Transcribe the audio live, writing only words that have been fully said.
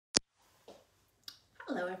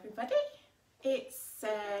Hello everybody, it's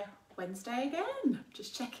Wednesday again,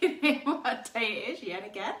 just checking in what day it is yet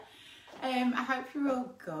again. I hope you're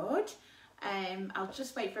all good. I'll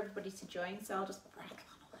just wait for everybody to join, so I'll just rattle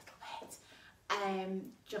on a little bit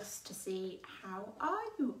just to see how are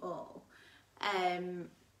you all.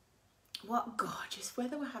 What gorgeous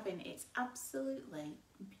weather we're having, it's absolutely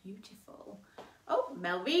beautiful. Oh,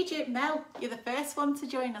 Mel Regent, Mel, you're the first one to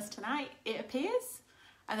join us tonight, it appears.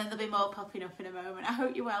 And then there'll be more popping up in a moment. I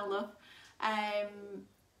hope you're well, love.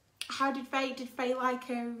 How did Faye like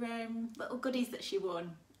her little goodies that she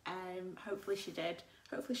won? Hopefully she did.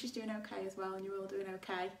 Hopefully she's doing okay as well and you're all doing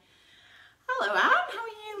okay. Hello, Anne. How are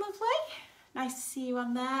you, lovely? Nice to see you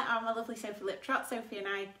on there. Oh, my lovely Sophie Liptrot. Sophie and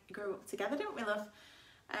I grew up together, didn't we, love?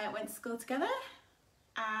 Went to school together.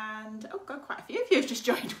 And, oh God, quite a few of you have just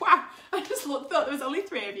joined. Wow. I just thought there was only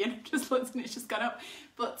 3 of you and I just looked and it's just gone up.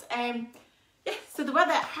 But, yeah, so the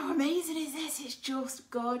weather, how amazing is this? It's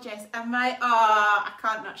just gorgeous. And I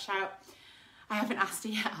can't not shout. I haven't asked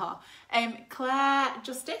her yet. Claire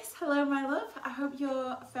Justice, hello, my love. I hope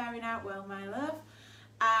you're faring out well, my love.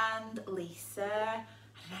 And Lisa, I had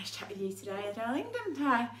a nice chat with you today, darling, didn't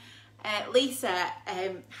I? Lisa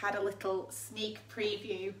had a little sneak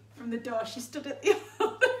preview from the door. She stood at the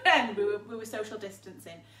other end. We were social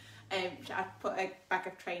distancing. I put a bag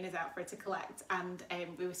of trainers out for her to collect and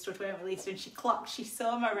we were stood with Lisa and she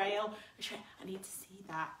saw my rail and she went, I need to see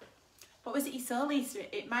that. What was it you saw, Lisa?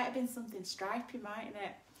 It might have been something stripy, mightn't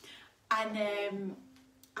it? And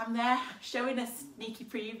I'm there showing her sneaky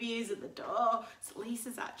previews at the door. So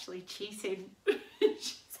Lisa's actually cheating.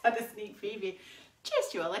 She's had a sneak preview. Cheers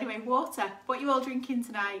to you all. Anyway, water. What are you all drinking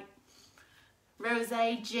tonight?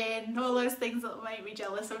 Rosé, gin, all those things that will make me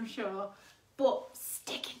jealous, I'm sure. But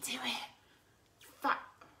sticking to it.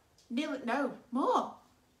 Nearly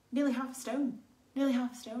half a stone. Nearly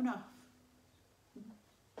half a stone off.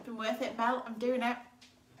 Been worth it, Mel. I'm doing it.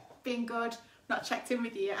 Being good. Not checked in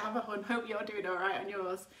with you yet, have a hun. Hope you're doing all right on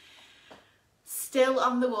yours. Still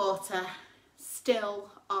on the water.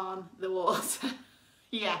 Still on the water.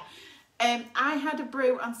 Yeah. I had a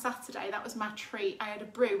brew on Saturday. That was my treat. I had a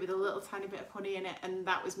brew with a little tiny bit of honey in it, and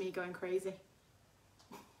that was me going crazy.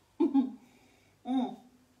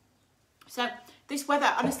 So this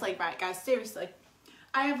weather, honestly, right guys, seriously,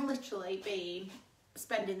 I have literally been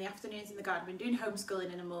spending the afternoons in the garden, been doing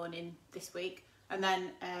homeschooling in the morning this week, and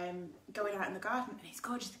then going out in the garden, and it's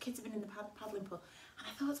gorgeous. The kids have been in the paddling pool, and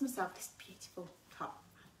I thought to myself, this beautiful top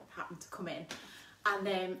happened to come in, and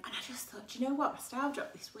I just thought, do you know what, my style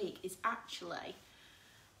drop this week is actually,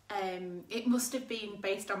 it must have been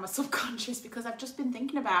based on my subconscious, because I've just been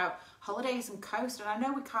thinking about holidays and coast, and I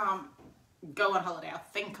know we can't go on holiday or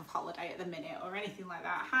think of holiday at the minute or anything like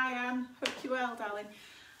that. Hi Anne, hope you're well, darling.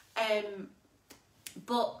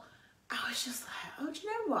 But I was just like, oh, do you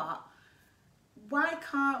know what? Why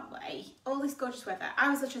can't we? All this gorgeous weather. I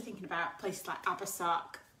was literally thinking about places like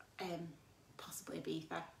Abersock, possibly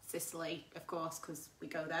Ibiza, Sicily, of course, because we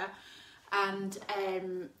go there. And I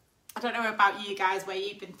don't know about you guys where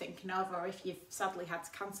you've been thinking of, or if you've sadly had to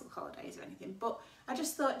cancel holidays or anything. But I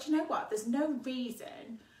just thought, do you know what? There's no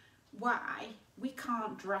reason why we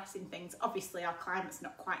can't dress in things. Obviously our climate's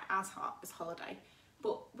not quite as hot as holiday,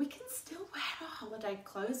 but we can still wear our holiday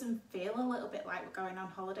clothes and feel a little bit like we're going on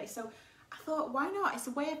holiday. So I thought, why not? It's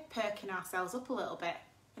a way of perking ourselves up a little bit.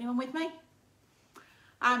 Anyone with me?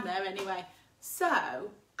 I'm there anyway. So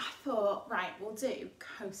I thought, right, we'll do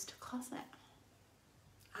coast closet.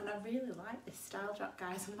 And I really like this style drop,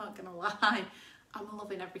 guys, I'm not gonna lie. I'm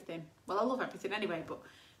loving everything. Well, I love everything anyway, but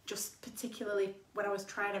just particularly when I was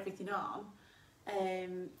trying everything on.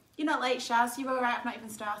 You're not late, Shaz, you're all right, I've not even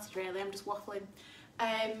started really, I'm just waffling.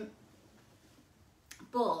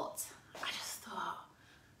 But I just thought,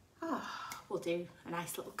 we'll do a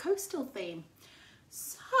nice little coastal theme.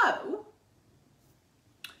 So,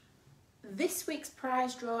 this week's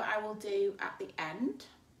prize draw I will do at the end.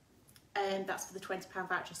 That's for the £20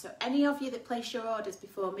 voucher. So any of you that placed your orders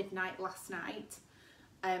before midnight last night,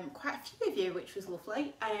 quite a few of you, which was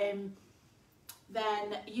lovely,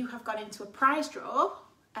 then you have gone into a prize draw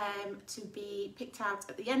to be picked out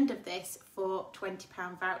at the end of this for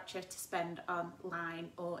 £20 voucher to spend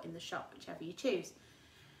online or in the shop, whichever you choose.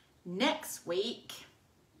 Next week,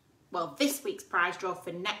 well, this week's prize draw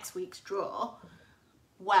for next week's draw,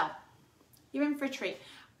 well, you're in for a treat.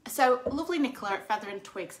 So lovely Nicola at Feather and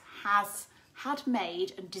Twigs had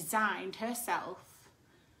made and designed herself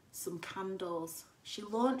some candles. She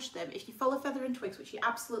launched them. If you follow Feather and Twigs, which you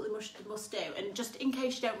absolutely must do, and just in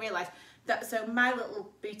case you don't realise, that so my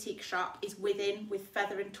little boutique shop is with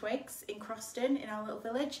Feather and Twigs in Croston, in our little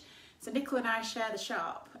village. So Nicola and I share the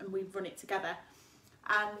shop and we run it together.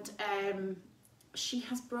 and she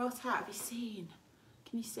has brought out, have you seen,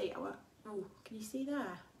 can you see, oh, can you see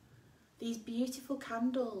there? These beautiful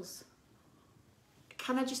candles.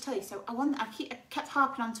 Can I just tell you, so I kept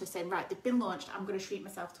harping on to her saying, right, they've been launched, I'm going to treat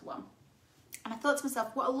myself to one. And I thought to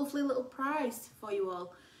myself, what a lovely little prize for you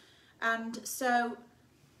all. And so,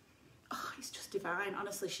 oh, it's just divine,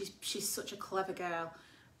 honestly, she's such a clever girl.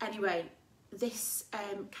 Anyway, this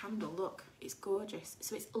candle, look, it's gorgeous.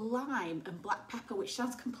 So it's lime and black pepper, which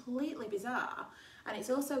sounds completely bizarre. And it's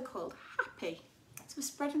also called Happy. So we're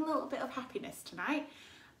spreading a little bit of happiness tonight.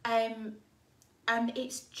 And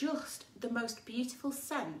it's just the most beautiful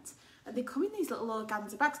scent. And they come in these little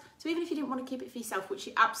organza bags. So even if you didn't want to keep it for yourself, which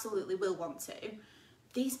you absolutely will want to,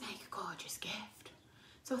 these make a gorgeous gift.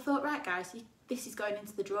 So I thought, right guys, this is going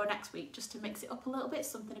into the drawer next week just to mix it up a little bit,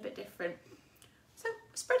 something a bit different. So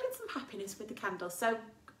spreading some happiness with the candles. So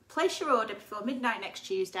place your order before midnight next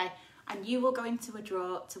Tuesday and you will go into a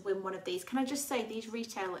draw to win one of these. Can I just say these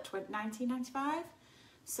retail at $19.95?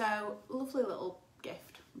 So lovely little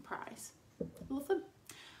gift and prize. Love them.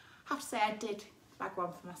 I have to say I did bag one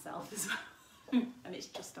for myself as well. And it's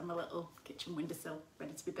just on my little kitchen windowsill,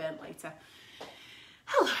 ready to be burnt later.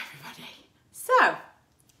 Hello everybody. So,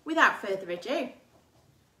 without further ado,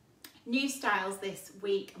 new styles this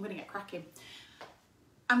week. I'm going to get cracking.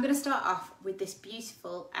 I'm going to start off with this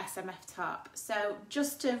beautiful SMF top. So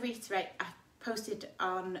just to reiterate, I posted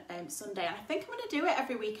on Sunday, and I think I'm going to do it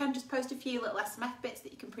every weekend, just post a few little SMF bits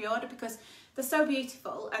that you can pre-order because they're so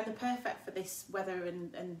beautiful and they're perfect for this weather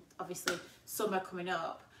and obviously summer coming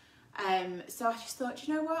up. So I just thought,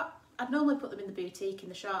 you know what, I'd normally put them in the boutique in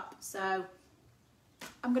the shop, so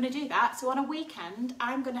I'm going to do that. So on a weekend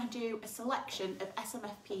I'm going to do a selection of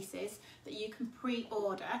SMF pieces that you can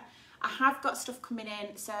pre-order. I have got stuff coming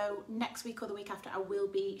in, so next week or the week after I will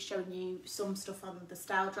be showing you some stuff on the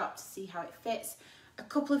style drop to see how it fits. A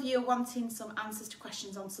couple of you are wanting some answers to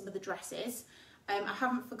questions on some of the dresses. I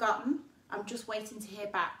haven't forgotten, I'm just waiting to hear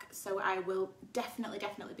back, so I will definitely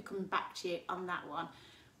be coming back to you on that one.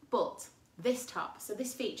 But this top, so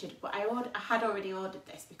this featured, but I had already ordered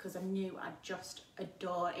this because I knew I just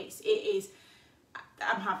adore it.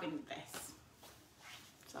 I'm having this.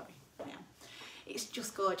 Sorry, I am. It's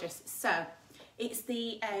just gorgeous. So it's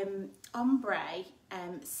the ombre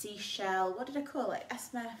seashell, what did I call it?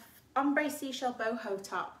 SMF ombre seashell boho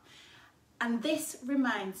top. And this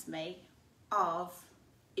reminds me of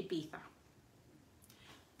Ibiza.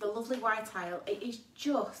 The lovely white tile, it is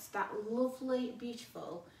just that lovely,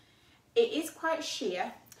 beautiful. It is quite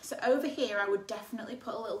sheer. So over here, I would definitely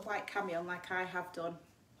put a little white cami on like I have done.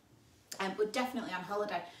 But definitely on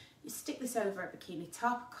holiday. You stick this over a bikini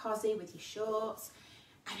top, cosy with your shorts,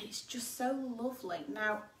 and it's just so lovely.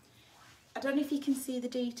 Now, I don't know if you can see the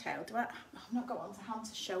detail. I've not got one to hand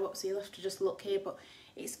to show up, so you'll have to just look here, but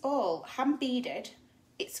it's all hand beaded,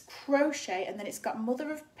 it's crochet, and then it's got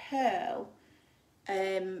mother of pearl,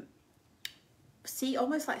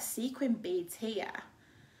 almost like sequin beads here.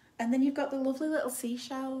 And then you've got the lovely little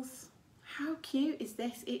seashells. How cute is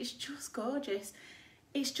this? It's just gorgeous.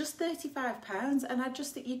 It's just £35, and I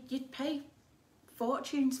just think you'd pay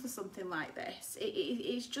fortunes for something like this.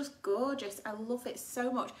 It's just gorgeous. I love it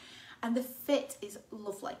so much, and the fit is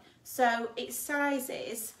lovely. So it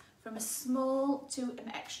sizes from a small to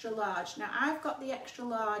an extra large. Now I've got the extra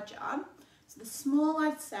large on, so the small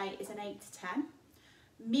I'd say is an 8 to 10,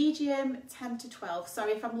 medium 10 to 12.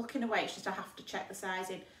 Sorry if I'm looking away, it's just I have to check the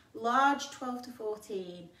sizing. Large 12 to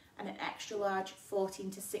 14, and an extra large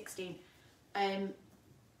 14 to 16.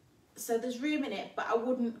 So there's room in it, but I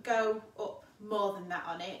wouldn't go up more than that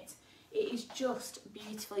on it. It is just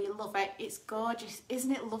beautiful. You love it. It's gorgeous.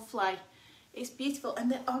 Isn't it lovely? It's beautiful. And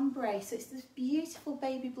the ombre, so it's this beautiful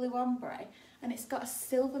baby blue ombre, and it's got a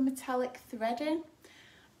silver metallic threading.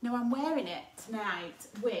 Now I'm wearing it tonight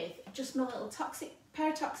with just my little pair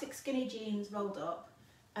of toxic skinny jeans rolled up,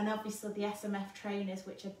 and obviously the SMF trainers,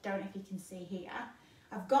 which I don't know if you can see here.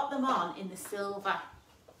 I've got them on in the silver.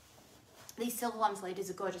 These silver ones, ladies,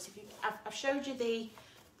 are gorgeous. I've showed you the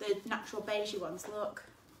natural beige ones. Look,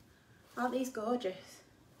 aren't these gorgeous?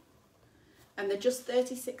 And they're just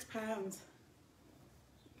 £36.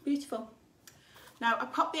 Beautiful. Now I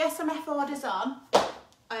pop the SMF orders on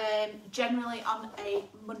generally on a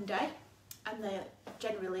Monday, and they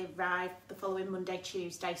generally arrive the following Monday,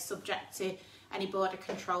 Tuesday, subject to any border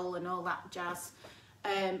control and all that jazz.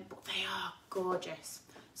 But they are gorgeous.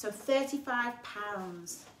 So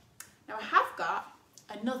 £35. Now I have got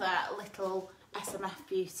another little SMF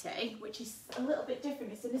beauty, which is a little bit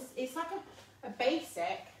different. It's like a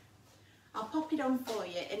basic. I'll pop it on for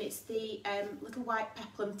you, and it's the little white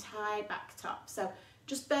peplum tie back top. So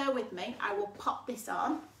just bear with me, I will pop this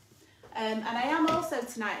on. And I am also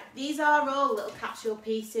tonight, these are all little capsule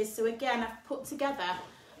pieces, so again I've put together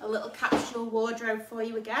a little capsule wardrobe for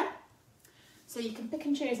you again. So you can pick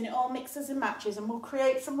and choose and it all mixes and matches, and we'll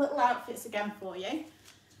create some little outfits again for you.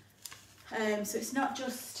 So it's not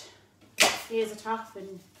just here's a top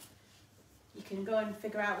and you can go and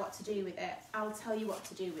figure out what to do with it. I'll tell you what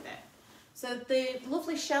to do with it. So the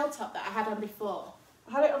lovely shell top that I had on before,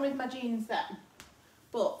 I had it on with my jeans then,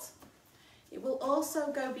 but it will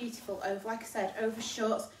also go beautiful over, like I said, over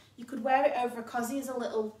shorts. You could wear it over a cosy as a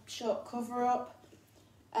little short cover up.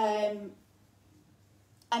 And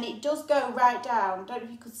it does go right down. Don't know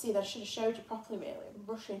if you could see that. I should have showed you properly really. I'm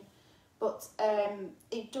rushing. But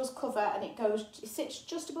it does cover and it sits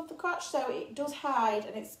just above the crotch, so it does hide,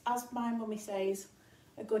 and it's, as my mummy says,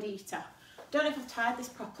 a good eater. Don't know if I've tied this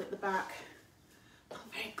properly at the back. I'm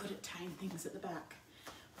not very good at tying things at the back.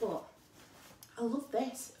 But I love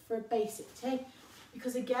this for a basic tee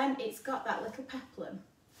because again it's got that little peplum,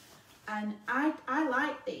 and I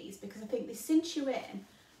like these because I think they cinch you in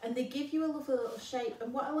and they give you a lovely little shape.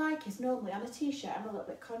 And what I like is normally on a t-shirt I'm a little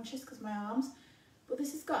bit conscious because of my arms, but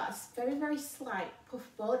this has got a very, very slight puff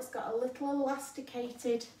ball. It's got a little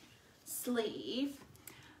elasticated sleeve.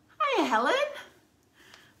 Hiya Helen.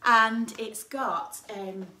 And it's got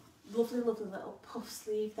lovely, lovely little puff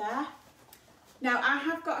sleeve there. Now I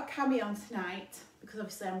have got a cami on tonight because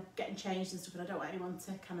obviously I'm getting changed and stuff and I don't want anyone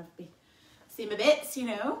to kind of see my bits, you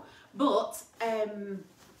know. But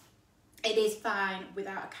it is fine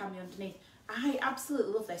without a cami underneath. I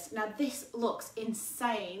absolutely love this. Now this looks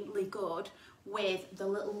insanely good with the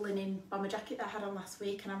little linen bomber jacket that I had on last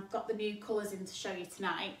week, and I've got the new colours in to show you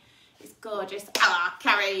tonight. It's gorgeous. Ah,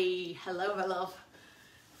 Carrie, hello my love.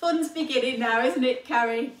 Fun's beginning now, isn't it,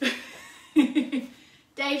 Carrie?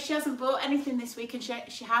 Dave, she hasn't bought anything this week, and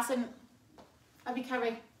she hasn't. Have you,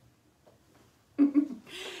 Carrie?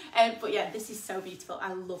 But yeah, this is so beautiful.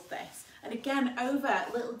 I love this. And again, over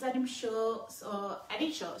little denim shorts or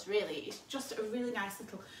any shorts really, it's just a really nice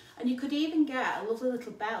little, and you could even get a lovely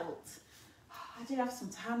little belt. I did have some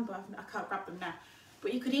to hand, but I can't grab them now.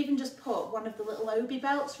 But you could even just put one of the little Obi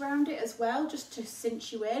belts around it as well, just to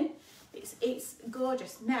cinch you in. It's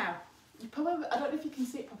gorgeous. Now, you probably, I don't know if you can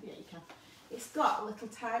see it properly, yeah, you can. It's got a little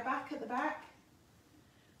tie back at the back.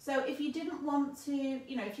 So if you didn't want to,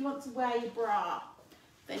 you know, if you want to wear your bra,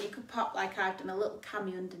 then you could pop, like I've done, a little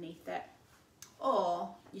cami underneath it. Or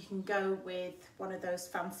you can go with one of those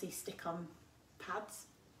fancy stick-on pads.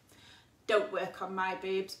 Don't work on my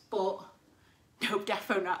boobs, but no,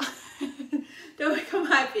 defo not. Don't work on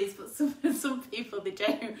my boobs, but some people they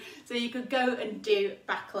do. So you could go and do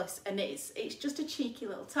backless, and it's just a cheeky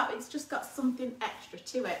little top. It's just got something extra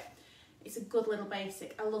to it. It's a good little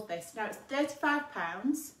basic. I love this. Now it's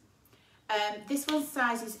 £35. This one's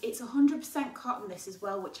sizes, it's 100% cotton this as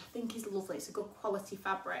well, which I think is lovely. It's a good quality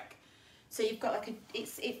fabric. So you've got like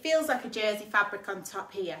it feels like a jersey fabric on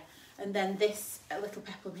top here, and then this little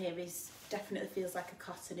peplum here definitely feels like a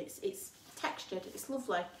cotton. It's textured, it's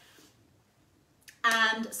lovely.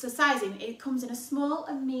 And so sizing, it comes in a small,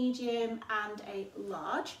 a medium and a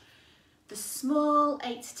large. The small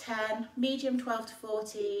 8 to 10, medium 12 to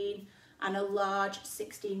 14, and a large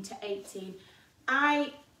 16 to 18.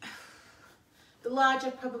 The large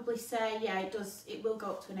I'd probably say, yeah, it will go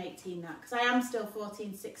up to an 18 now, because I am still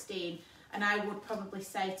 14, 16, and I would probably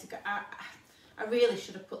say to go, I really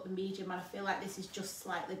should have put the medium on. I feel like this is just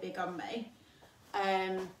slightly big on me.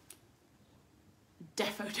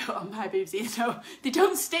 Defo don't on my boobs either. No, they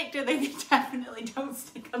don't stick, do they? They definitely don't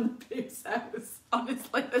stick on the boobs.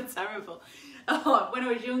 Honestly, they're terrible. Oh, when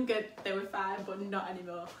I was younger, they were fine, but not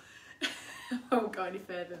anymore. I won't go any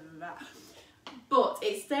further than that. But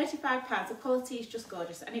it's £35. The quality is just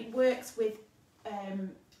gorgeous, and it works with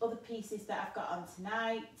other pieces that I've got on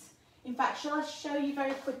tonight. In fact, shall I show you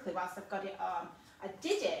very quickly whilst I've got it on? I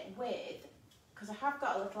did it with, because I have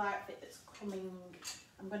got a little outfit that's coming.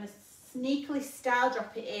 I'm going to sneakily style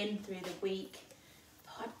drop it in through the week.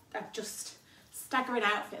 I'd just stagger an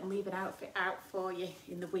outfit and leave an outfit out for you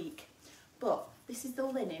in the week. But this is the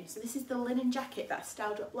linen. So this is the linen jacket that I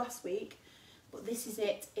styled up last week. But this is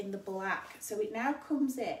it in the black. So it now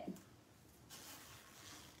comes in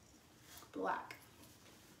black.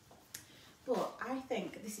 But I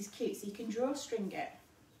think this is cute. So you can drawstring it,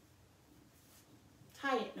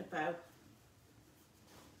 tie it in a bow,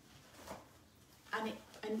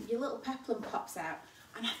 and your little peplum pops out.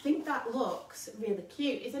 And I think that looks really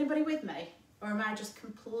cute. Is anybody with me? Or am I just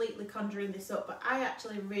completely conjuring this up? But I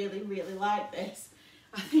actually really, really like this.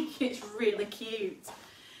 I think it's really cute.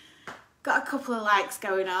 Got a couple of likes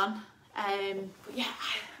going on. But yeah,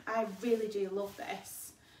 I really do love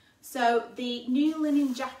this. So the new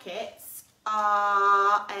linen jackets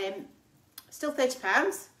are still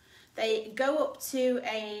 £30. They go up to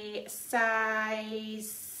a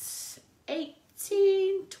size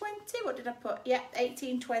 18, 20. What did I put? Yeah,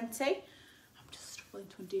 18, 20. I'm just struggling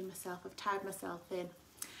to undo myself. I've tied myself in.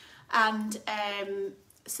 And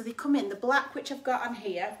so they come in the black, which I've got on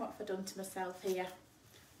here. What have I done to myself here?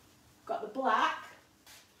 Got the black.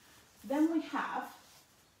 Then we have,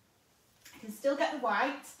 I can still get the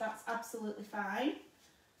white. That's absolutely fine.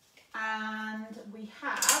 And we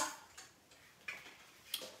have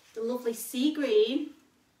the lovely sea green,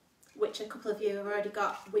 which a couple of you have already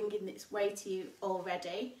got winging its way to you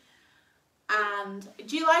already. And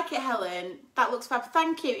do you like it, Helen? That looks fab.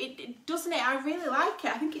 Thank you. It doesn't it? I really like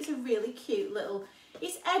it. I think it's a really cute little,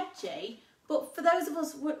 it's edgy, but for those of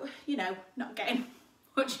us, you know, not getting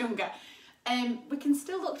much younger, we can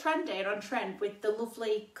still look trendy and on trend with the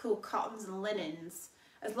lovely cool cottons and linens,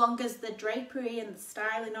 as long as the drapery and the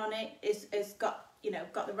styling on it is got, you know,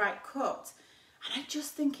 got the right cut. And I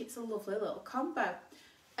just think it's a lovely little combo.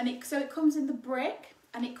 And so it comes in the brick,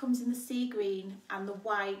 and it comes in the sea green and the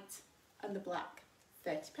white and the black.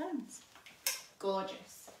 £30.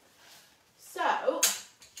 Gorgeous. So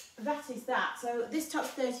that is that. So this top's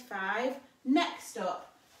 35. Next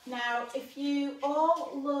up, now if you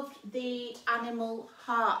all loved the Animal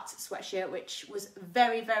Heart sweatshirt, which was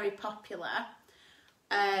very, very popular,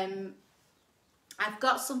 I've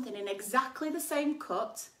got something in exactly the same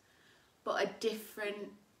cut, but a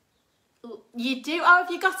different. You do? Oh,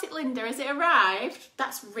 have you got it, Linda? Has it arrived?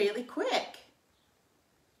 That's really quick.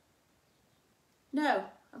 No,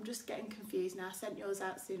 I'm just getting confused now. I sent yours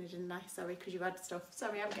out sooner, didn't I? Sorry, because you had stuff.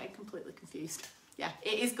 Sorry, I'm getting completely confused. Yeah,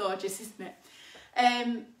 it is gorgeous, isn't it?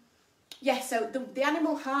 Yeah, so the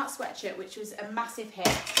Animal Heart sweatshirt, which was a massive hit,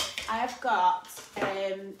 I have got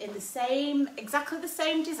in the same, exactly the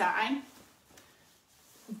same design,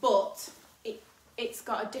 but it's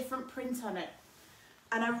got a different print on it.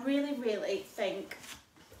 And I really, really think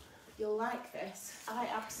you'll like this. I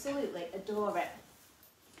absolutely adore it.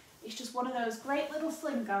 It's just one of those great little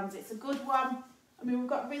slim gowns. It's a good one. I mean, we've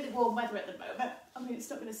got really warm weather at the moment. I mean, it's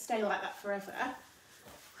not going to stay like that forever.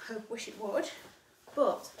 I wish it would.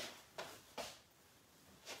 But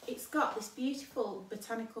it's got this beautiful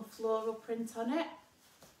botanical floral print on it.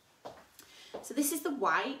 So this is the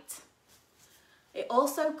white. It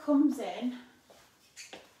also comes in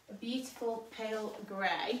a beautiful pale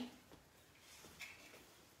grey.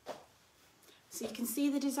 So you can see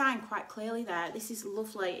the design quite clearly there. This is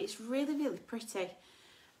lovely. It's really, really pretty.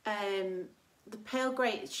 The pale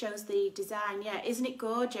grey shows the design. Yeah, isn't it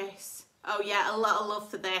gorgeous? Oh yeah, a lot of love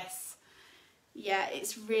for this. Yeah,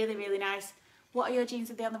 it's really, really nice. What are your jeans?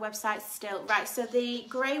 Are they on the website still? Right, so the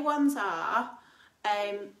grey ones are,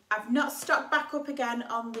 I've not stocked back up again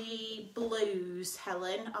on the blues,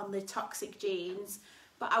 Helen, on the Toxic jeans,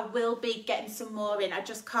 but I will be getting some more in. I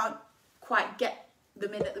just can't quite get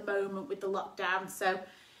them in at the moment with the lockdown, so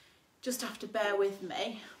just have to bear with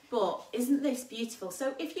me. But isn't this beautiful?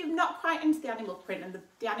 So if you're not quite into the animal print, and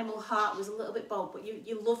the Animal Heart was a little bit bold, but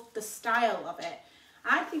you loved the style of it,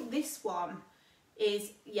 I think this one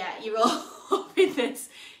is, yeah, you're all up in this.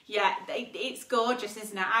 Yeah, it's gorgeous,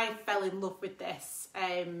 isn't it? I fell in love with this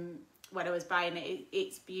when I was buying it.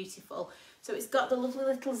 It's beautiful. So it's got the lovely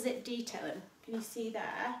little zip detailing. Can you see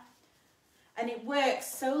there? And it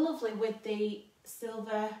works so lovely with the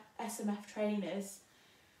silver SMF trainers.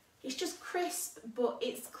 It's just crisp, but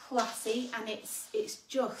it's classy, and it's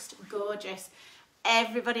just gorgeous.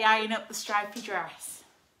 Everybody eyeing up the stripy dress.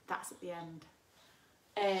 That's at the end.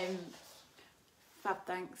 Fab,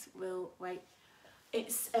 thanks. We'll wait.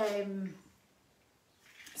 It's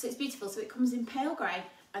so it's beautiful. So it comes in pale grey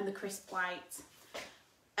and the crisp white.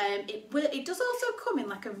 It does also come in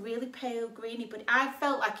like a really pale greeny, but I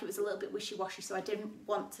felt like it was a little bit wishy-washy, so I didn't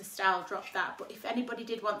want to style drop that. But if anybody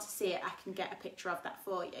did want to see it, I can get a picture of that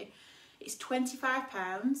for you. It's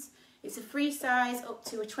 £25. It's a free size up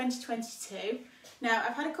to a 20-22. Now,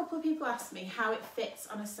 I've had a couple of people ask me how it fits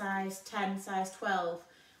on a size 10, size 12.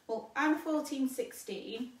 Well, I'm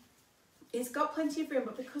 14-16. It's got plenty of room,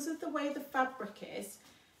 but because of the way the fabric is,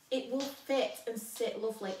 it will fit and sit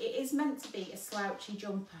lovely. It is meant to be a slouchy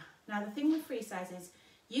jumper. Now, the thing with free size is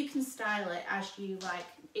you can style it as you like,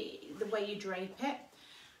 the way you drape it.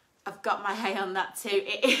 I've got my eye on that too.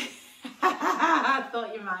 I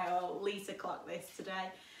thought you might all Lisa clock this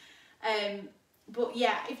today. But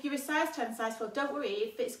yeah, if you're a size 10, size 12, don't worry,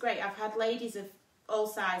 it fits great. I've had ladies of all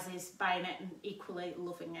sizes buying it and equally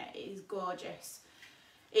loving it. It is gorgeous.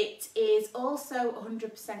 It is also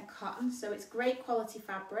 100% cotton, so it's great quality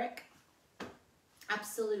fabric.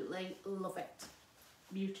 Absolutely love it.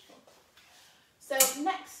 Beautiful. So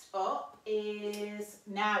next up is,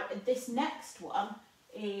 now this next one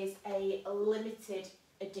is a limited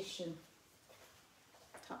edition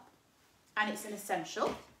top, and it's an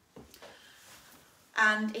essential,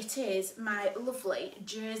 and it is my lovely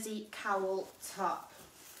jersey cowl top,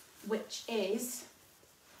 which is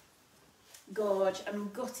gorge. I'm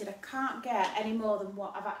gutted I can't get any more than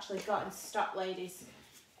what I've actually got in stock, ladies.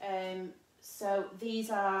 So these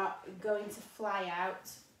are going to fly out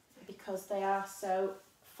because they are so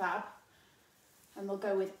fab, and they'll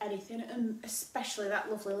go with anything, and especially that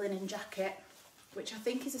lovely linen jacket, which I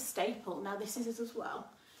think is a staple. Now this is as well.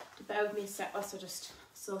 To bear with me a sec whilst I just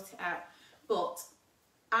sort it out. But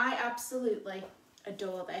I absolutely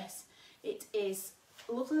adore this. It is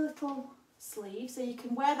a lovely little sleeve, so you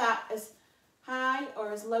can wear that as high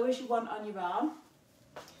or as low as you want on your arm.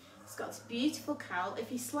 It's got this beautiful cowl.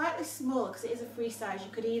 If you're slightly smaller, because it is a free size,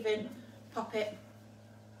 you could even pop it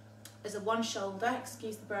as a one shoulder,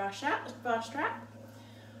 excuse the bra strap.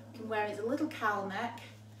 You can wear it as a little cowl neck,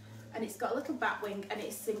 and it's got a little back wing, and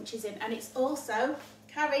it cinches in, and it's also,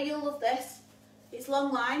 Carrie, you'll love this, it's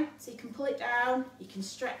long line, so you can pull it down, you can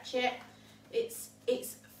stretch it, it's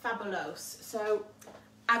fabulous. So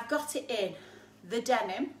I've got it in the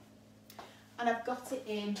denim, and I've got it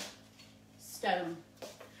in stone.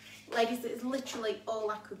 Ladies, it's literally all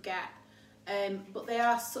I could get, but they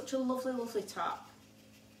are such a lovely, lovely top.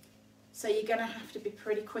 So you're going to have to be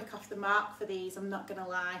pretty quick off the mark for these, I'm not going to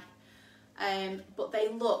lie. But they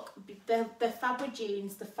look, they're fab with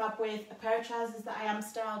jeans, they're fab with a pair of trousers that I am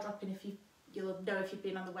style dropping, you'll know if you've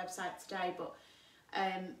been on the website today, but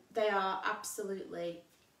they are absolutely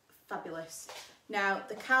fabulous. Now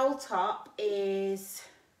the cowl top is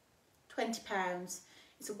 £20.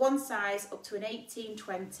 It's a one size up to an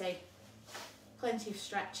 18-20. Plenty of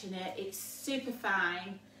stretch in it. It's super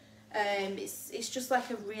fine. It's just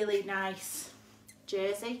like a really nice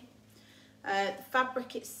jersey. The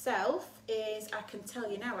fabric itself is, I can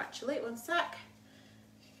tell you now actually, one sec,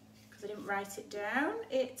 because I didn't write it down.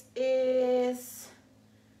 It is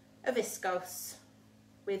a viscose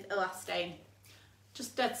with elastane.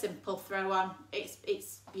 Just dead simple throw on.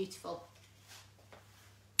 It's beautiful.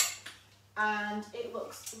 And it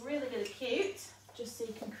looks really, really cute, just so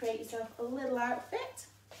you can create yourself a little outfit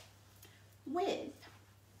with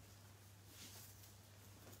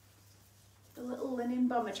the little linen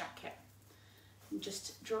bomber jacket. And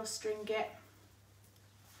just drawstring it,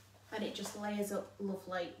 and it just layers up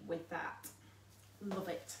lovely with that. Love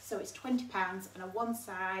it. So it's £20 and a one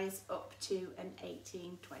size up to an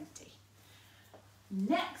 18-20.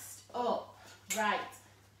 Next up, right,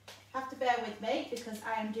 have to bear with me because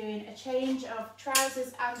I am doing a change of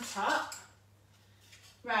trousers and top.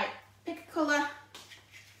 Right, pick a colour,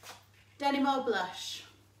 denim or blush.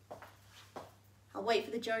 I'll wait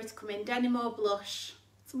for the joy to come in. Denim or blush?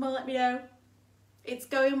 Someone let me know. It's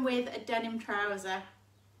going with a denim trouser.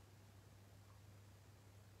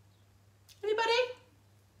 Anybody?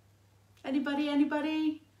 Anybody,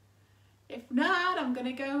 anybody? If not, I'm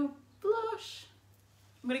gonna go blush.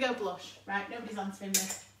 I'm gonna go blush. Right, nobody's answering me.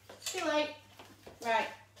 Too late. Right.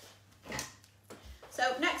 So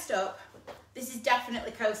next up, this is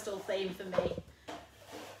definitely coastal theme for me.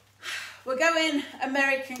 We're going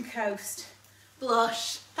American coast.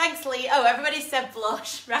 Blush. Thanks, Lee. Oh, everybody said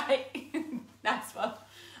blush, right? Nice one.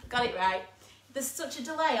 Got it right. There's such a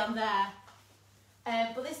delay on there.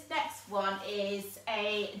 But this next one is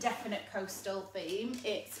a definite coastal theme.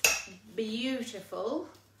 It's beautiful.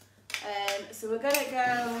 So we're going to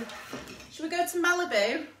go... Should we go to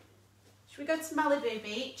Malibu? Should we go to Malibu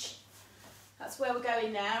Beach? That's where we're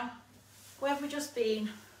going now. Where have we just been?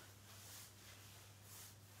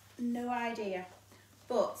 No idea.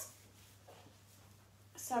 But...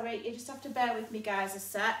 Sorry, you just have to bear with me, guys, a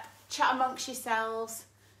sec. Chat amongst yourselves.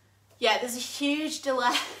 Yeah, there's a huge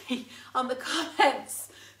delay on the comments.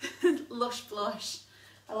 Lush blush.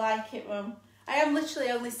 I like it, Mum. I am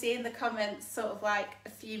literally only seeing the comments sort of like a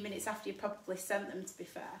few minutes after you probably sent them, to be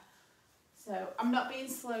fair. So I'm not being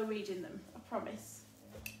slow reading them, I promise.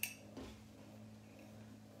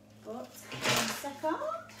 But, one second.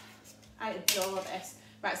 I adore this.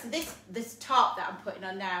 Right, so this top that I'm putting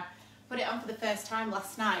on now, put it on for the first time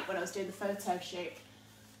last night when I was doing the photo shoot.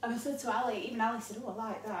 And I said to Ali, even Ali said, oh, I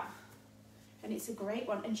like that. And it's a great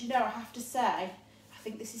one. And you know, I have to say, I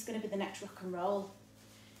think this is going to be the next rock and roll.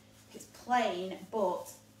 It's plain,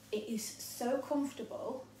 but it is so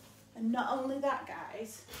comfortable. And not only that,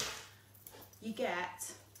 guys, you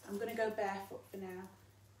get, I'm going to go barefoot for now.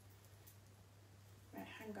 Right,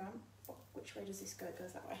 hang on. Which way does this go? It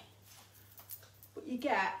goes that way. But you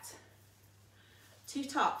get 2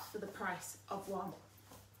 tops for the price of 1.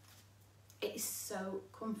 It is so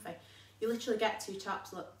comfy. You literally get 2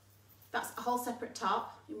 tops, look. That's a whole separate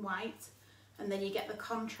top in white, and then you get the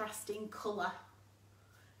contrasting colour.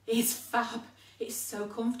 It's fab. It's so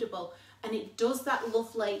comfortable, and it does that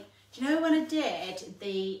lovely, do you know when I did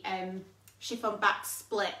the chiffon back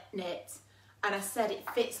split knit, and I said it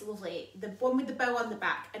fits lovely, the one with the bow on the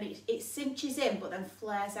back, and it cinches in but then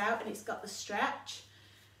flares out, and it's got the stretch.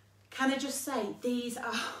 Can I just say, these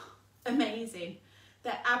are amazing.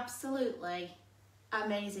 They're absolutely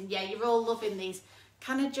amazing. Yeah, you're all loving these.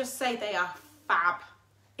 Can I just say they are fab?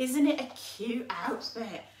 Isn't it a cute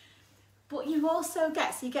outfit? But you also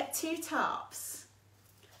get, so you get 2 tops,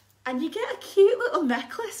 and you get a cute little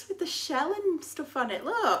necklace with the shell and stuff on it.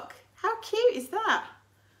 Look, how cute is that?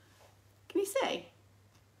 Can you see?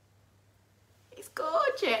 It's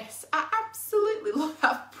gorgeous. I absolutely love it.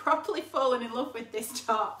 I've properly fallen in love with this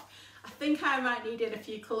top. I think I might need in a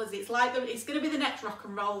few colours. It's like it's going to be the next rock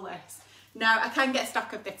and roll list. Now, I can get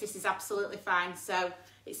stock of this. This is absolutely fine. So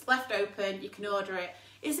it's left open. You can order it.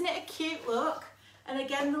 Isn't it a cute look? And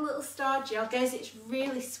again, the little star joggers. It's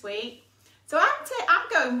really sweet. So I'm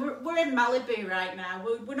going, we're in Malibu right now.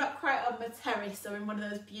 We're not quite on my terrace or in one of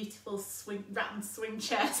those beautiful rattan swing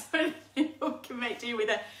chairs we can make do with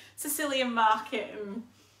a Sicilian market and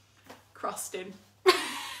Croston.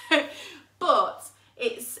 But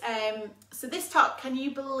it's, so this top, can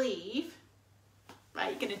you believe,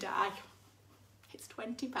 right, you're gonna die. It's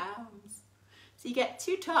 £20. So you get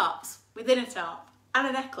 2 tops within a top and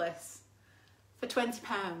a necklace for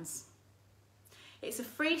 £20. It's a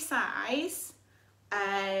free size,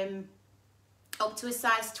 up to a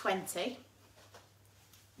size 20.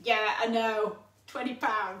 Yeah, I know,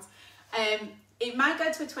 £20. It might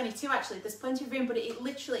go to a 22 actually, there's plenty of room, but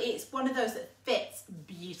it's one of those that fits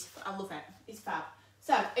beautiful. I love it, it's fab.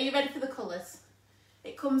 So, are you ready for the colours?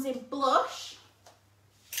 It comes in blush.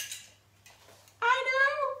 I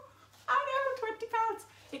know, £20.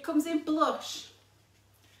 It comes in blush.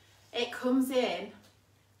 It comes in,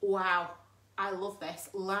 wow, I love this,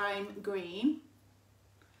 lime green.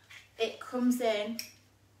 It comes in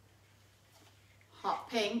hot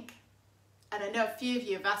pink, and I know a few of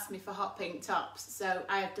you have asked me for hot pink tops, so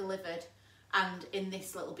I have delivered, and in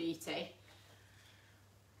this little beauty.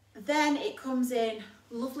 Then it comes in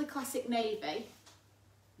lovely classic navy,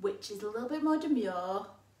 which is a little bit more demure,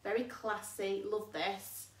 very classy, love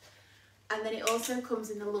this. And then it also comes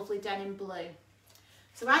in the lovely denim blue.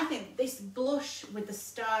 So I think this blush with the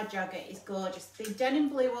star jogger is gorgeous. The denim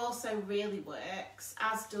blue also really works,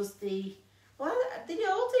 as does the, well, they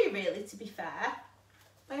all do really, to be fair.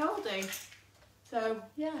 They all do. So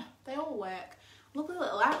yeah, they all work. Lovely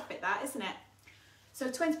little outfit that, isn't it? So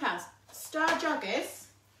 £20. Star joggers.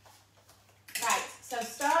 Right, so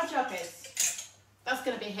star joggers. That's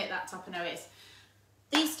going to be a hit, that top, I know it is.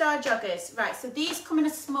 These star joggers, right, so these come in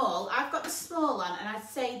a small. I've got the small on, and I'd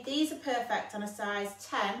say these are perfect on a size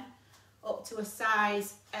 10 up to a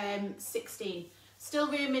size 16.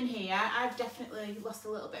 Still room in here. I've definitely lost a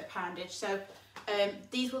little bit of poundage, so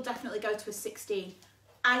these will definitely go to a 16.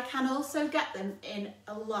 I can also get them in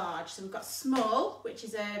a large. So we've got small, which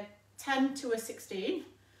is a 10 to a 16,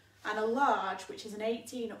 and a large, which is an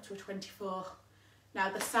 18 up to a 24. Now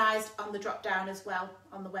the size on the drop down as well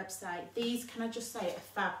on the website. These, can I just say, are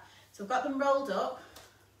fab. So I've got them rolled up,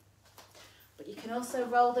 but you can also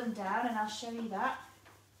roll them down, and I'll show you that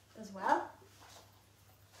as well.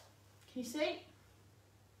 Can you see?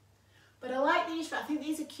 But I like these, I think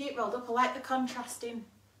these are cute rolled up. I like the contrasting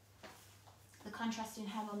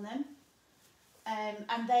hem on them.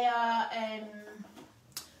 And they are,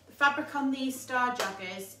 the fabric on these star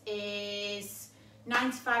joggers is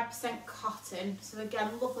 95% cotton, so again,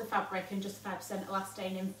 lovely fabric, and just 5%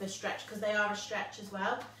 elastane in for stretch, because they are a stretch as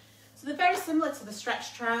well. So they're very similar to the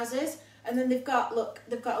stretch trousers, and then they've got, look,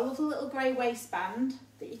 they've got a lovely little grey waistband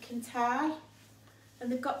that you can tie,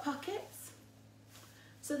 and they've got pockets.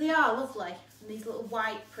 So they are lovely, and these little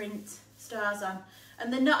white print stars on,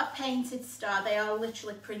 and they're not a painted star, they are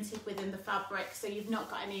literally printed within the fabric, so you've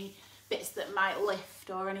not got any bits that might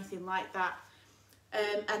lift or anything like that.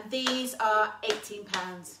 And these are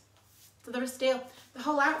 £18, so they're a steal. The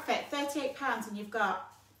whole outfit, £38, and you've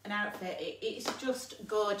got an outfit. It's just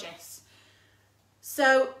gorgeous.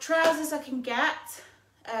 So trousers I can get.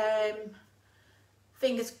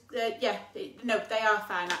 Yeah, no, they are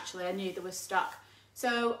fine actually. I knew there was stock.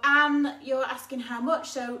 So Anne, you're asking how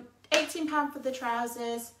much? So £18 for the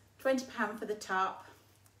trousers, £20 for the top.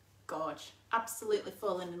 Gorge. Absolutely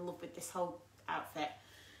falling in love with this whole outfit.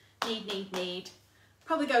 Need.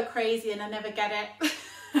 Probably go crazy and I never get it,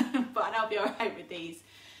 but I'll be alright with these.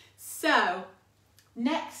 So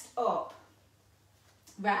Next up,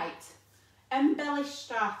 right, Embellish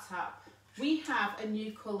Startup. We have a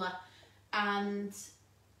new colour, and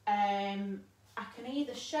I can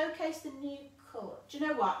either showcase the new colour. Do you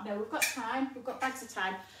know what? No, we've got time. We've got bags of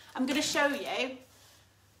time. I'm going to show you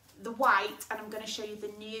the white, and I'm going to show you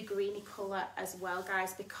the new greeny colour as well,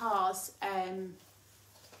 guys, because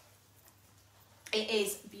it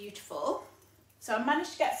is beautiful. So I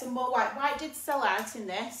managed to get some more white. White did sell out in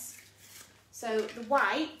this. So the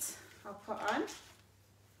white I'll put on.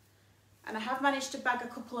 And I have managed to bag a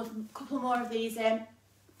couple more of these in,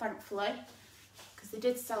 thankfully, because they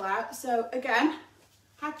did sell out. So again,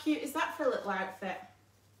 how cute is that for a little outfit?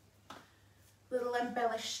 Little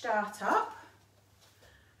Embellish Startup.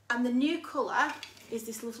 And the new colour is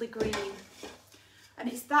this lovely green. And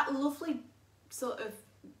it's that lovely sort of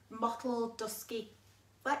mottled, dusky,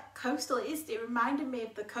 like coastal. It reminded me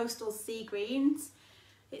of the coastal sea greens.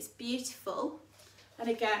 It's beautiful. And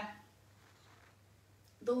again,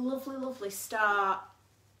 the lovely, lovely star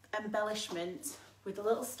embellishment with a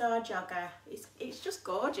little star jogger. It's just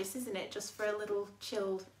gorgeous, isn't it? Just for a little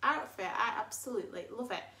chilled outfit. I absolutely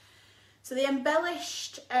love it. So the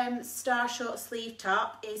embellished star short sleeve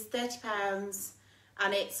top is £30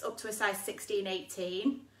 and it's up to a size 16,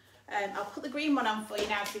 18. I'll put the green one on for you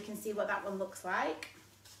now so you can see what that one looks like.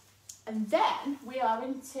 And then we are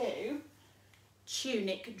into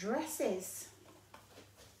tunic dresses.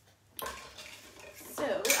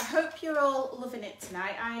 So I hope you're all loving it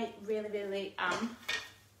tonight. I really, really am.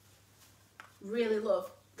 Really love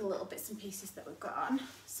the little bits and pieces that we've got on.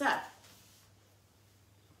 So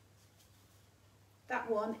that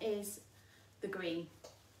one is the green.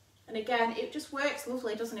 And again, it just works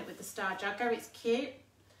lovely, doesn't it, with the star jogger? It's cute.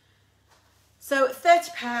 So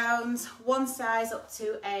 £30, one size up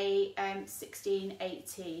to a 16,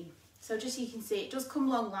 18. So just so you can see, it does come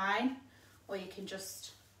long line, or you can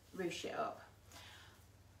just ruche it up.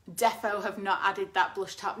 Defo have not added that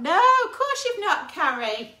blush top. No, of course you've not,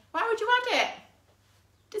 Carrie. Why would you add it?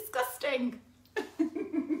 Disgusting.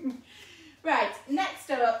 Right, next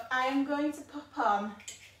up, I am going to pop on,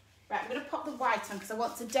 right, I'm going to pop the white on because I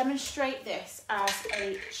want to demonstrate this as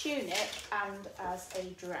a tunic and as a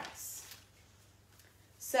dress.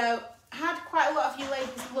 So, I had quite a lot of you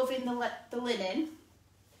ladies loving the linen,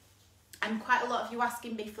 and quite a lot of you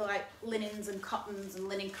asking me for like linens and cottons and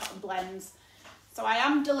linen cotton blends. So I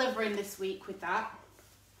am delivering this week with that.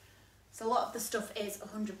 So a lot of the stuff is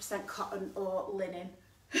 100% cotton or linen.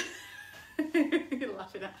 You're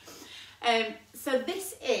laughing at. So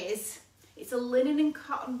this it's a linen and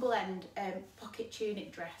cotton blend pocket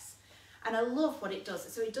tunic dress. And I love what it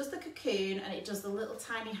does. So it does the cocoon and it does the little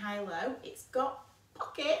tiny high-low. It's got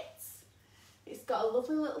pockets. It's got a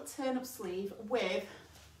lovely little turn-up sleeve with,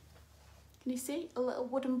 can you see, a little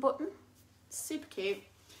wooden button? Super cute.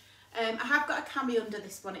 I have got a cami under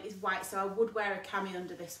this one. It is white, so I would wear a cami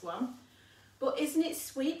under this one. But isn't it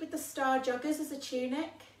sweet with the star joggers as a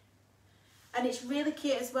tunic? And it's really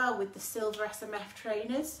cute as well with the silver SMF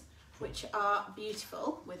trainers, which are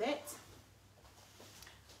beautiful with it.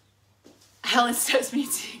 Helen Stokes me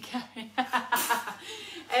too, Gary.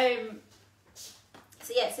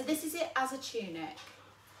 So yeah, so this is it as a tunic.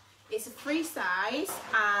 It's a free size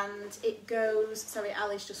and it goes, sorry,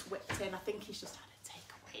 Ali's just whipped in. I think he's just had a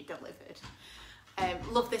takeaway delivered.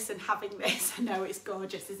 Love this and having this. I know it's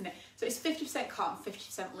gorgeous, isn't it? So it's 50% cotton,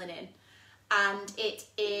 50% linen. And it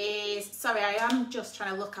is, sorry, I am just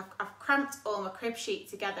trying to look, I've cramped all my crib sheet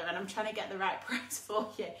together and I'm trying to get the right price for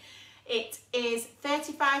you. It is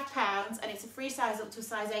 £35 and it's a free size up to a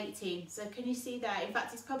size 18. So can you see there? In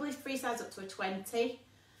fact, it's probably free size up to a 20.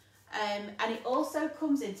 And it also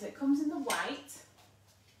comes in, so it comes in the white,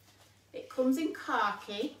 it comes in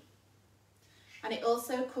khaki, and it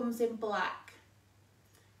also comes in black,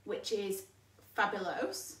 which is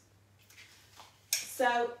fabulous.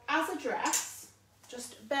 So as a dress,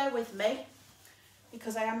 just bear with me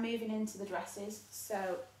because I am moving into the dresses. So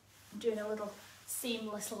I'm doing a little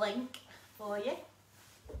seamless link for you.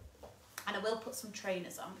 And I will put some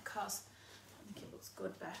trainers on because I think it looks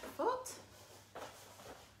good barefoot.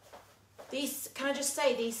 These, can I just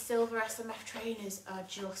say, these silver SMF trainers are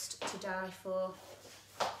just to die for.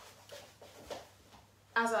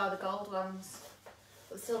 As are the gold ones.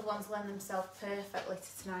 But the silver ones lend themselves perfectly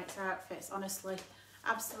to tonight's outfits, honestly.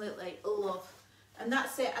 Absolutely love. And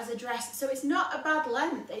that's it as a dress. So it's not a bad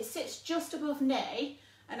length. It sits just above knee.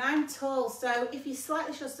 And I'm tall, so if you're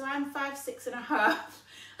slightly short, so I'm 5'6.5".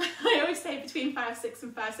 I always say between 5'6"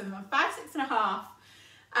 and 5'7". I'm 5'6.5".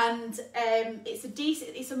 And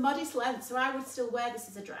it's a modest length, so I would still wear this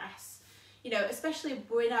as a dress. You know, especially if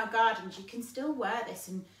we're in our gardens, you can still wear this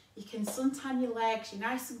and You can suntan your legs, you're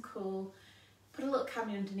nice and cool. Put a little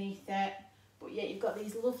cami underneath it. But yeah, you've got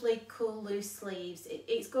these lovely, cool, loose sleeves.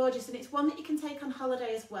 It's gorgeous, and it's one that you can take on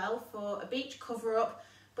holiday as well for a beach cover-up,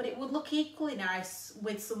 but it would look equally nice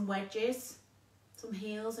with some wedges, some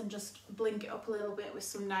heels, and just bling it up a little bit with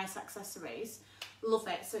some nice accessories. Love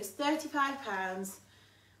it. So it's £35,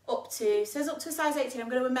 says up to a size 18. I'm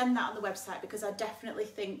going to amend that on the website because I definitely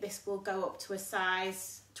think this will go up to a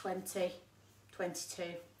size 20, 22.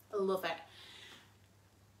 I love it.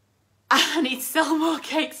 I need to sell more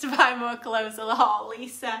cakes to buy more clothes. Oh,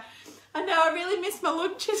 Lisa, I know I really miss my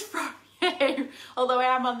lunches from you. Although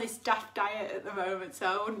I am on this daft diet at the moment, so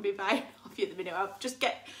I wouldn't be buying off you at the minute. I'll just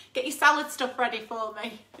get your salad stuff ready for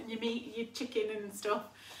me, and your meat, your chicken and stuff.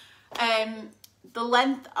 The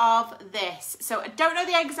length of this. So I don't know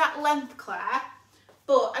the exact length, Claire,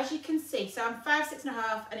 but as you can see, so I'm 5',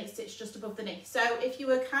 6.5", and it sits just above the knee. So if you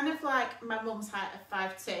were kind of like my mum's height of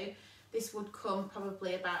 5'2", this would come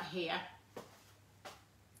probably about here.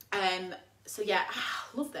 So yeah,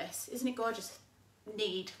 love this. Isn't it gorgeous?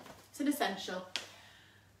 Need. It's an essential.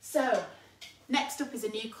 So next up is a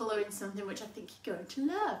new colour in something which I think you're going to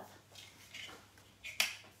love.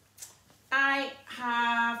 I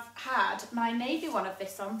have had my navy one of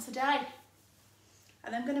this on today,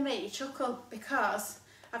 and I'm going to make you chuckle because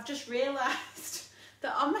I've just realised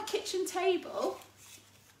that on my kitchen table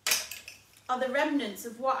are the remnants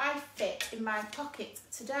of what I fit in my pocket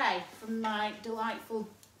today from my delightful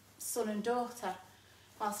son and daughter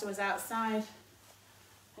whilst I was outside.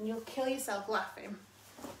 And you'll kill yourself laughing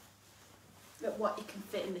at what you can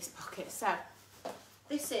fit in this pocket. So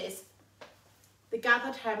this is the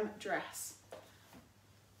gathered hem dress.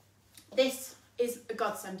 This is a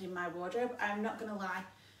godsend in my wardrobe, I'm not going to lie,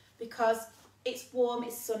 because it's warm,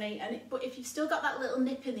 it's sunny, but if you've still got that little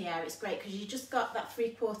nip in the air, it's great because you've just got that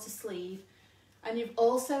 3/4 sleeve, and you've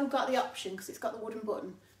also got the option, because it's got the wooden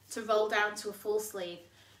button, to roll down to a full sleeve.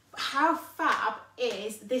 But how fab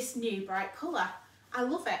is this new bright colour? I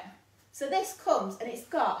love it. So this comes and it's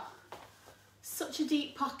got such a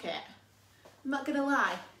deep pocket. I'm not going to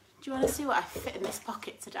lie. Do you want to see what I fit in this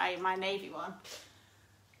pocket today in my navy one?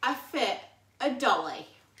 I fit a dolly,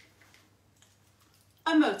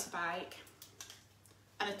 a motorbike,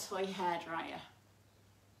 and a toy hairdryer.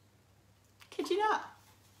 Kid you not?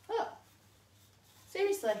 Look.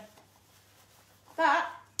 Seriously. That,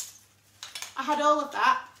 I had all of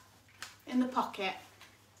that in the pocket.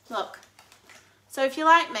 Look. So if you're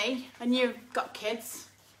like me and you've got kids,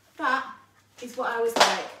 that is what I was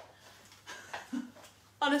like.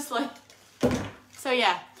 Honestly. So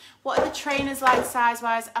yeah, what are the trainers like size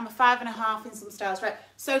wise? I'm a 5.5 in some styles, right?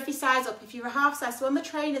 So if you size up, if you're a half size, so on the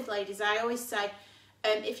trainers, ladies, I always say,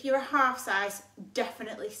 if you're a half size,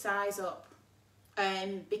 definitely size up.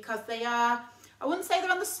 Because they are, I wouldn't say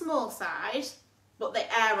they're on the small side, but they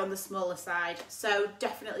are on the smaller side. So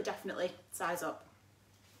definitely size up.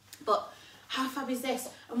 But how fab is this?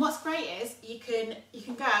 And what's great is you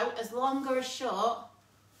can go as long or as short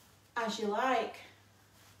as you like.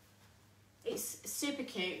 It's super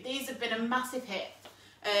cute. These have been a massive hit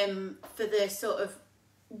for the sort of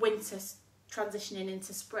winter transitioning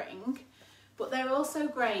into spring, but they're also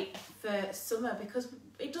great for summer because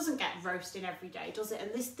it doesn't get roasting every day, does it?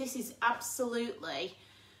 And this is absolutely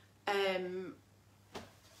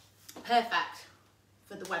perfect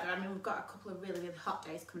for the weather. I mean, we've got a couple of really hot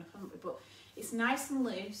days coming up, haven't we? But it's nice and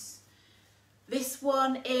loose. This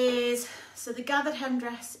one is, so the gathered hem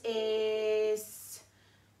dress is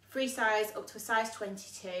free size up to a size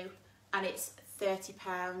 22, and it's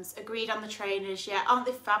 £30. Agreed on the trainers. Yeah, aren't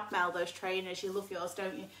they fab, Mel, those trainers? You love yours,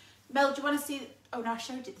 don't you? Mel, do you want to see? Oh no, I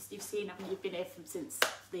showed you this. You've seen, haven't you? You've been here since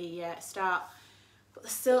the start. But the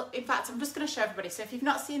still, in fact, I'm just going to show everybody. So if you've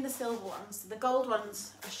not seen the silver ones, the gold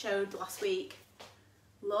ones I showed last week.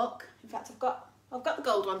 Look, in fact, I've got the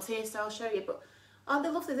gold ones here, so I'll show you. But aren't they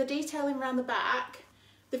lovely? The detailing around the back.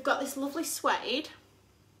 They've got this lovely suede.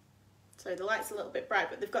 So the light's a little bit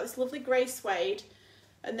bright, but they've got this lovely grey suede,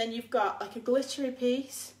 and then you've got like a glittery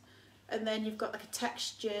piece, and then you've got like a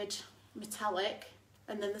textured metallic,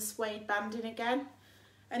 and then the suede banding again,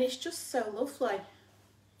 and it's just so lovely.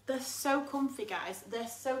 They're so comfy, guys. They're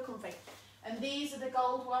so comfy. And these are the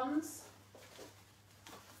gold ones.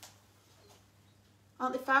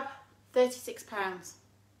 Aren't they fab? £36.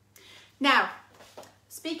 Now,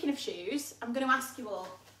 speaking of shoes, I'm going to ask you all.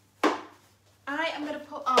 I am going to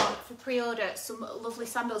put on for pre-order some lovely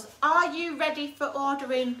sandals. Are you ready for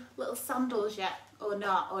ordering little sandals yet or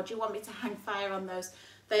not? Or do you want me to hang fire on those?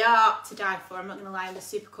 They are to die for. I'm not going to lie, they're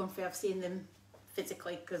super comfy. I've seen them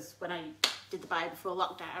physically because when I did the buy before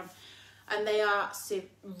lockdown, and they are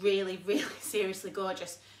really seriously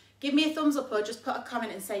gorgeous. Give me a thumbs up or just put a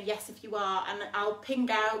comment and say yes if you are, and I'll ping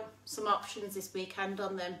out some options this weekend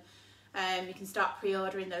on them. You can start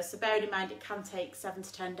pre-ordering those. So bearing in mind it can take 7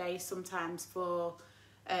 to 10 days sometimes for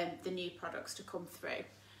the new products to come through.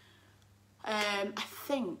 I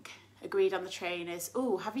think agreed on the trainers.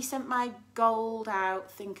 Oh, have you sent my gold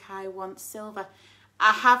out? Think I want silver.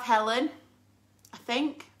 I have, Helen. I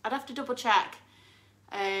think I'd have to double check.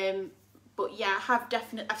 But yeah, I have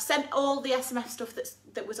definitely. I've sent all the SMF stuff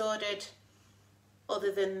that was ordered.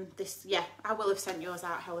 Other than this, yeah, I will have sent yours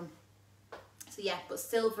out, Helen. So yeah, but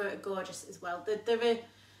silver are gorgeous as well.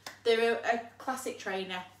 They're a classic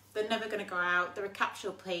trainer. They're never going to go out. They're a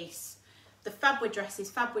capsule piece. The fab with dresses,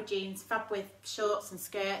 fab with jeans, fab with shorts and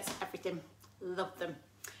skirts, everything. Love them.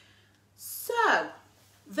 So,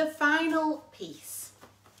 the final piece.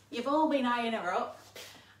 You've all been eyeing her up.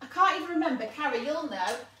 I can't even remember, Carrie, you'll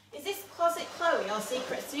know. Is this Closet Chloe or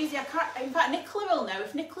Secret Susie? I can't, in fact, Nicola will know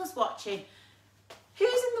if Nicola's watching. Who's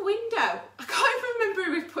in the window? I can't even remember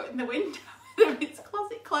who we've put in the window. Whether it's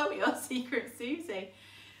Closet Chloe or Secret Susie.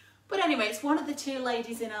 But anyway, it's one of the two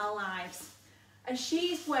ladies in our lives. And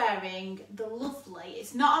she's wearing the lovely,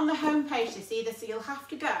 it's not on the homepage this either, so you'll have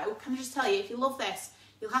to go, can I just tell you, if you love this,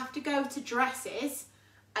 you'll have to go to dresses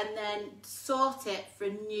and then sort it for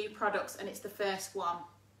new products, and it's the first one.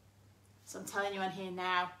 So I'm telling you on here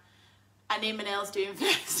now. I need my nails doing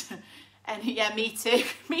first. And yeah, me too,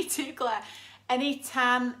 me too, Claire. Any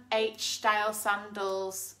tan H style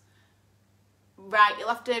sandals. Right, you'll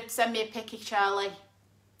have to send me a picky, Charlie.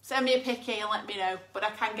 Send me a picky and let me know, but I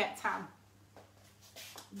can get tan.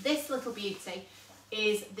 This little beauty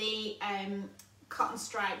is the cotton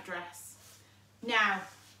stripe dress. Now,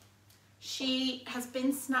 she has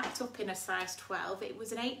been snapped up in a size 12. It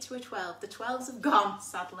was an 8 to a 12. The 12s have gone,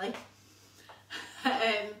 sadly.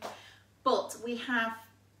 But we have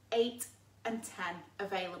 8 and 10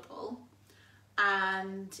 available.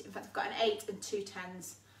 And in fact, I've got an 8 and 2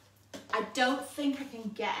 10s. I don't think I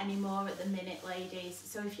can get any more at the minute, ladies.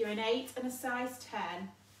 So if you're an 8 and a size 10,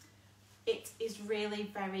 it is really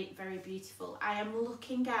very, very beautiful. I am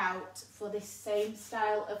looking out for this same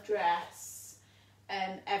style of dress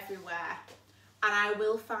everywhere, and I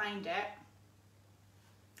will find it.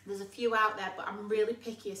 There's a few out there, but I'm really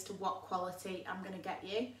picky as to what quality I'm going to get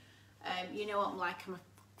you. You know what I'm like, I'm a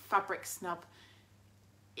fabric snob.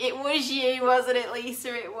 It was you, wasn't it,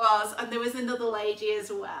 Lisa? It was. And there was another lady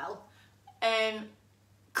as well.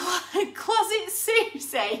 Closet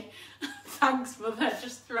Susie. Thanks, Mother.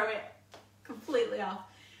 Just throw it completely off.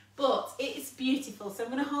 But it's beautiful. So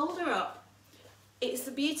I'm going to hold her up. It's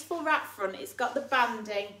a beautiful wrap front. It's got the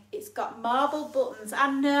banding. It's got marble buttons.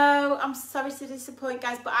 I know, I'm sorry to disappoint,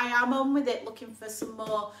 guys, but I am on with it looking for some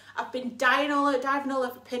more. I've been diving all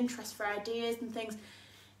over Pinterest for ideas and things.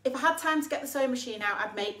 If I had time to get the sewing machine out,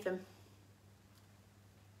 I'd make them.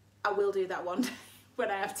 I will do that one day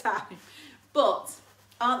when I have time. But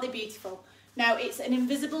aren't they beautiful? Now it's an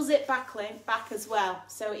invisible zip back as well,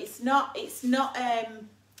 so it's not a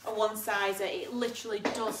one sizer. It literally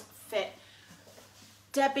does fit.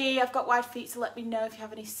 Debbie, I've got wide feet, so let me know if you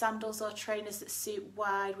have any sandals or trainers that suit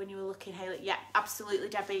wide when you were looking, Hayley. Yeah, absolutely,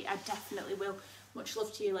 Debbie. I definitely will. Much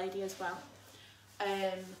love to you, lady, as well.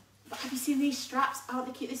 But have you seen these straps? Aren't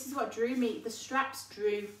they cute? This is what drew me. The straps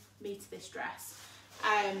drew me to this dress.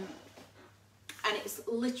 And it's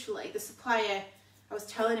literally the supplier. I was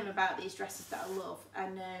telling him about these dresses that I love,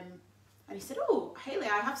 and he said, "Oh, Hayley,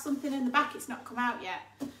 I have something in the back. It's not come out yet."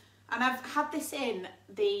 And I've had this in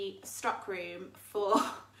the stock room for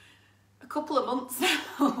a couple of months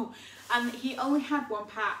now, and he only had one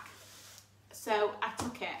pack, so I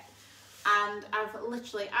took it, and I've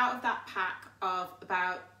literally, out of that pack of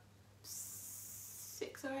about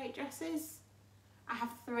 6 or 8 dresses, I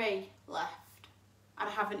have 3 left, and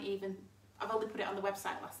I've only put it on the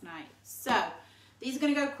website last night. So these are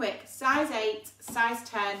going to go quick. Size 8, size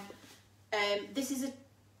 10. This is a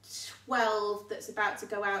 12 that's about to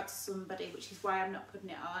go out to somebody, which is why I'm not putting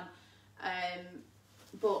it on.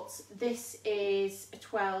 But this is a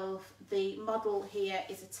 12. The model here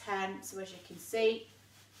is a 10. So as you can see,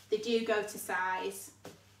 they do go to size.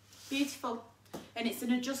 Beautiful. And it's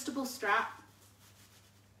an adjustable strap.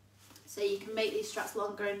 So you can make these straps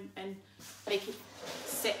longer and make it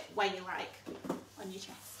sit where you like on your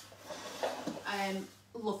chest.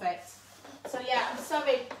 Love it. So yeah, I'm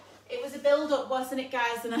sorry. It was a build-up, wasn't it,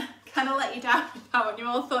 guys? And I kind of let you down with that one. You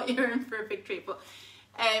all thought you were in for a big treat. But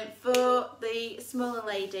for the smaller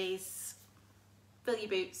ladies, fill your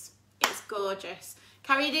boots. It's gorgeous.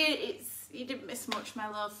 Carrie, you didn't miss much, my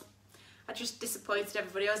love. I just disappointed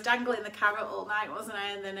everybody. I was dangling the carrot all night, wasn't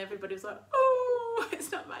I? And then everybody was like, oh,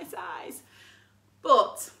 it's not my size.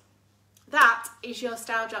 But that is your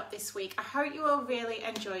style drop this week. I hope you all really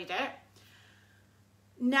enjoyed it.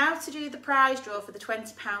 Now to do the prize draw for the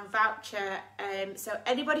 £20 voucher. So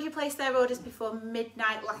anybody who placed their orders before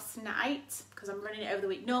midnight last night, because I'm running it over the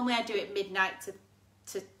week, normally I do it midnight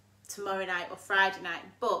to tomorrow night or Friday night,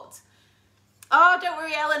 but oh, don't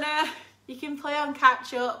worry Eleanor, you can play on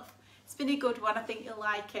catch up. It's been a good one, I think you'll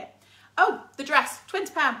like it. Oh, the dress,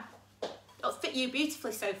 £20. It'll fit you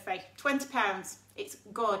beautifully, Sophie. £20, it's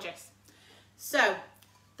gorgeous. So,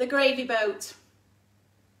 the gravy boat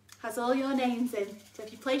has all your names in. So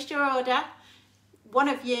if you placed your order, one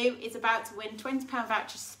of you is about to win £20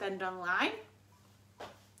 vouchers to spend online.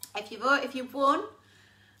 If you've won,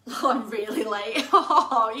 oh, I'm really late.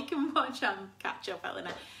 Oh, you can watch on catch up,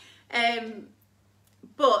 Eleanor.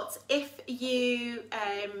 But if you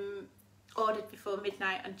ordered before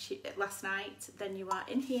midnight on last night, then you are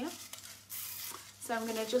in here. So I'm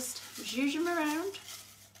going to just zhuzh them around,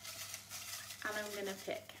 and I'm going to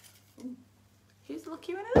pick. Ooh. Who's the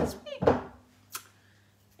lucky winner this week?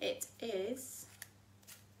 It is...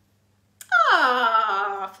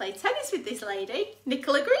 I played tennis with this lady,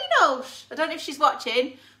 Nicola Greenhalgh. I don't know if she's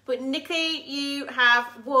watching, but Nikki, you have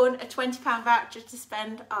won a £20 voucher to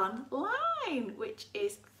spend online, which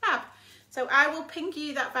is fab. So I will ping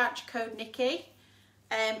you that voucher code, Nikki.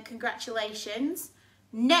 Congratulations.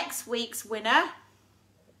 Next week's winner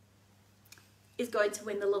is going to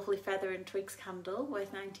win the lovely Feather and Twigs candle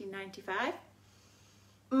worth £19.95.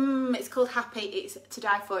 It's called Happy. It's to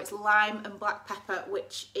die for. It's lime and black pepper,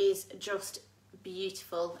 which is just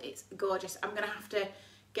beautiful. It's gorgeous. I'm going to have to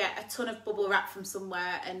get a ton of bubble wrap from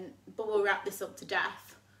somewhere and bubble wrap this up to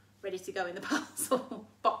death, ready to go in the parcel.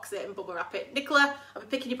 Box it and bubble wrap it. Nicola, I'll be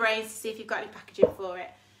picking your brains to see if you've got any packaging for it.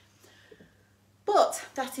 But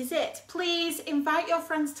that is it. Please invite your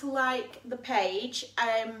friends to like the page.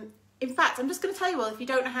 In fact, I'm just going to tell you all, if you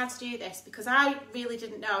don't know how to do this, because I really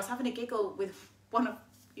didn't know. I was having a giggle with one of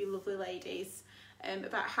you lovely ladies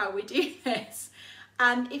about how we do this.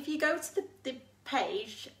 And if you go to the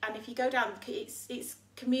page, and if you go down, it's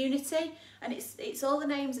community, and it's all the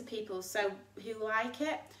names of people so who like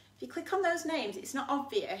it. If you click on those names, it's not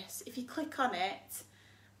obvious. If you click on it,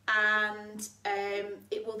 and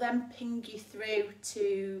it will then ping you through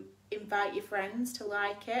to invite your friends to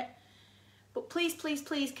like it. But please, please,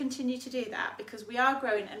 please continue to do that, because we are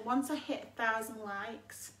growing, and once I hit 1,000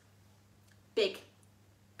 likes, big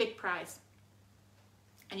prize,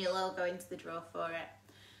 and you'll all go into the draw for it.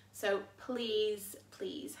 So please,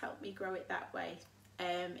 please help me grow it that way.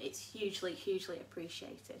 It's hugely, hugely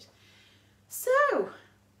appreciated. So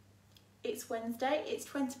it's Wednesday, it's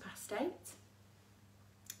 8:20.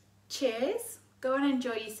 Cheers, go and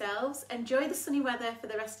enjoy yourselves. Enjoy the sunny weather for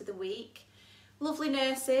the rest of the week. Lovely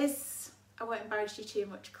nurses, I won't embarrass you too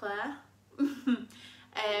much, Claire.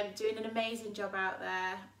 Doing an amazing job out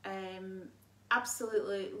there.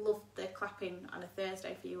 Absolutely love the clapping on a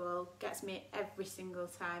Thursday for you all. Gets me every single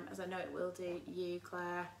time, as I know it will do you,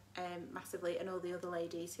 Claire, massively, and all the other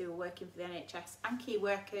ladies who are working for the NHS and key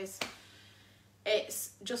workers.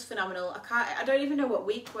 It's just phenomenal. I don't even know what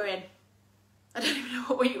week we're in. I don't even know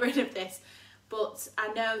what week we're in of this, but I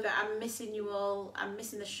know that I'm missing you all. I'm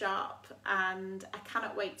missing the shop, and I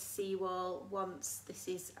cannot wait to see you all once this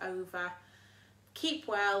is over. Keep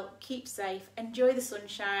well, keep safe, enjoy the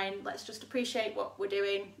sunshine. Let's just appreciate what we're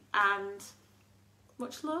doing, and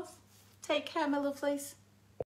much love. Take care, my lovelies.